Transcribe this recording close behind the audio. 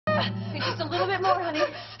Just a little bit more, honey.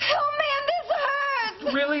 Oh, man, this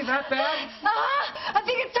hurts. Really? That bad? I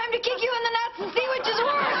think it's time to kick you in the nuts and see which is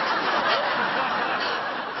worse.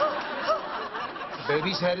 The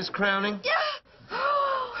baby's head is crowning. Yeah.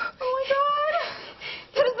 Oh, my God.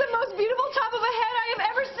 That is the most beautiful top of a head I have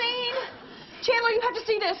ever seen. Chandler, you have to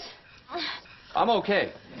see this. I'm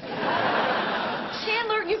okay.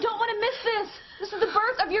 Chandler, you don't want to miss this. This is the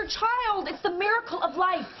birth of your child. It's the miracle of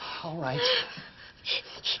life. All right.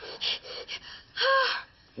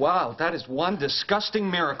 Wow, that is one disgusting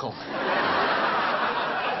miracle.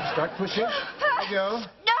 Start pushing. There you go.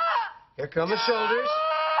 Here come the shoulders.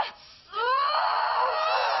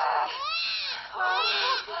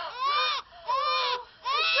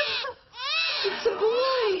 It's a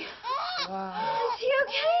boy. Wow. Is he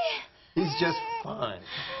okay? He's just fine.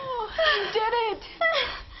 Oh, you did it.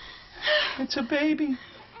 It's a baby.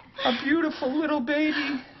 A beautiful little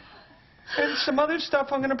baby. And some other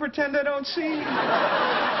stuff I'm going to pretend I don't see.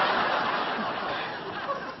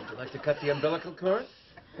 Would you like to cut the umbilical cord?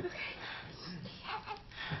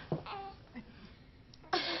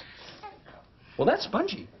 Well, that's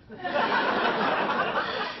spongy.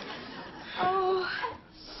 Oh.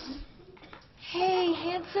 Hey,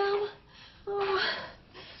 handsome. Oh.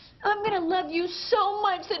 I'm going to love you so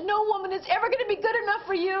much that no woman is ever going to be good enough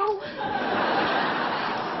for you.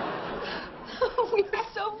 We are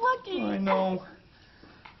so lucky. I know.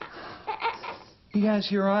 He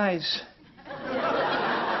has your eyes.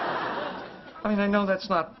 I mean, I know that's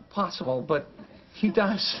not possible, but he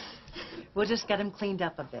does. We'll just get him cleaned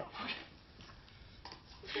up a bit.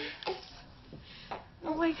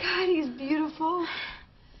 Oh, my God, he's beautiful.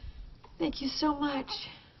 Thank you so much.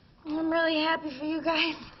 I'm really happy for you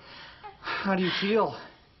guys. How do you feel?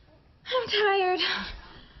 I'm tired.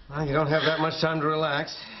 Well, you don't have that much time to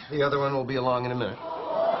relax. The other one will be along in a minute.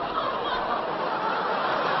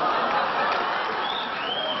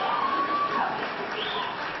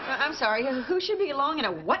 I'm sorry, who should be along in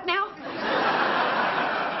a what now?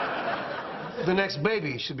 The next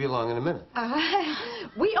baby should be along in a minute.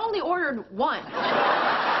 We only ordered one.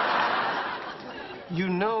 You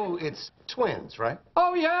know it's twins, right?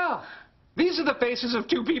 Oh, yeah. These are the faces of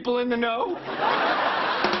two people in the know.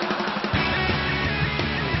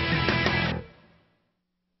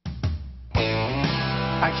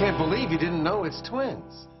 I can't believe you didn't know it's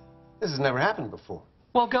twins. This has never happened before.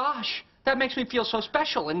 Well, gosh, that makes me feel so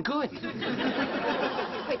special and good.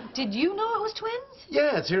 Wait, did you know it was twins?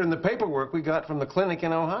 Yeah, it's here in the paperwork we got from the clinic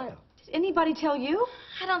in Ohio. Did anybody tell you?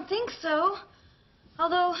 I don't think so.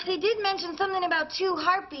 Although they did mention something about 2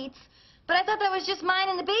 heartbeats, but I thought that was just mine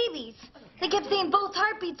and the baby's. They kept saying both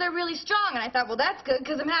heartbeats are really strong, and I thought, well, that's good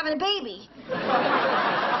because I'm having a baby.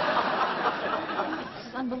 This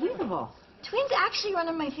is unbelievable. Twins actually run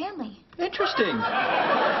in my family. Interesting.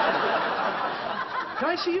 Can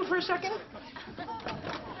I see you for a second?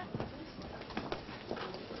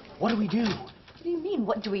 What do we do? What do you mean,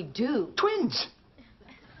 what do we do? Twins.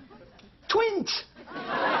 Twins.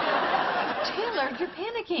 Chandler, you're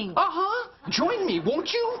panicking. Uh-huh. Join me,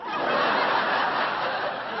 won't you?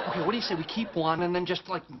 Okay, what do you say we keep one and then just,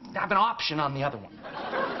 like, have an option on the other one?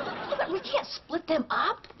 But we can't split them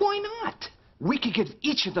up. Why not? We could give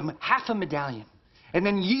each of them half a medallion. And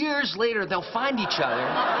then years later, they'll find each other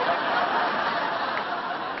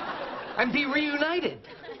and be reunited.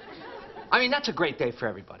 I mean, that's a great day for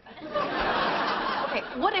everybody. Okay,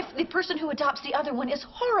 what if the person who adopts the other one is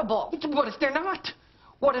horrible? What if they're not?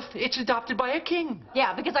 What if it's adopted by a king?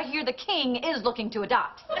 Yeah, because I hear the king is looking to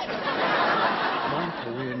adopt.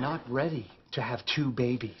 Monica, we're not ready to have 2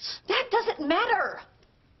 babies. That doesn't matter.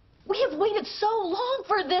 We have waited so long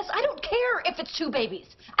for this. I don't care if it's 2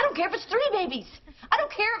 babies. I don't care if it's 3 babies. I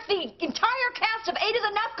don't care if the entire cast of 8 is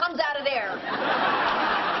enough comes out of there.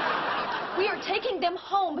 We are taking them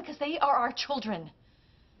home because they are our children.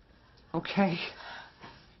 Okay.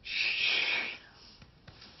 Shh.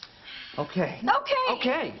 Okay. Okay.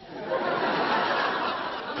 Okay.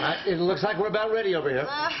 It looks like we're about ready over here.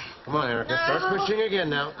 Come on, Erica. Start pushing again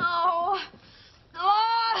now. Oh.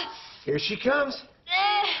 Here she comes.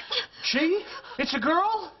 She? It's a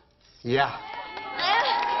girl? Yeah.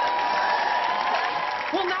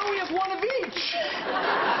 Well, now we have one of each.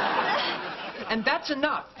 And that's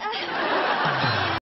enough.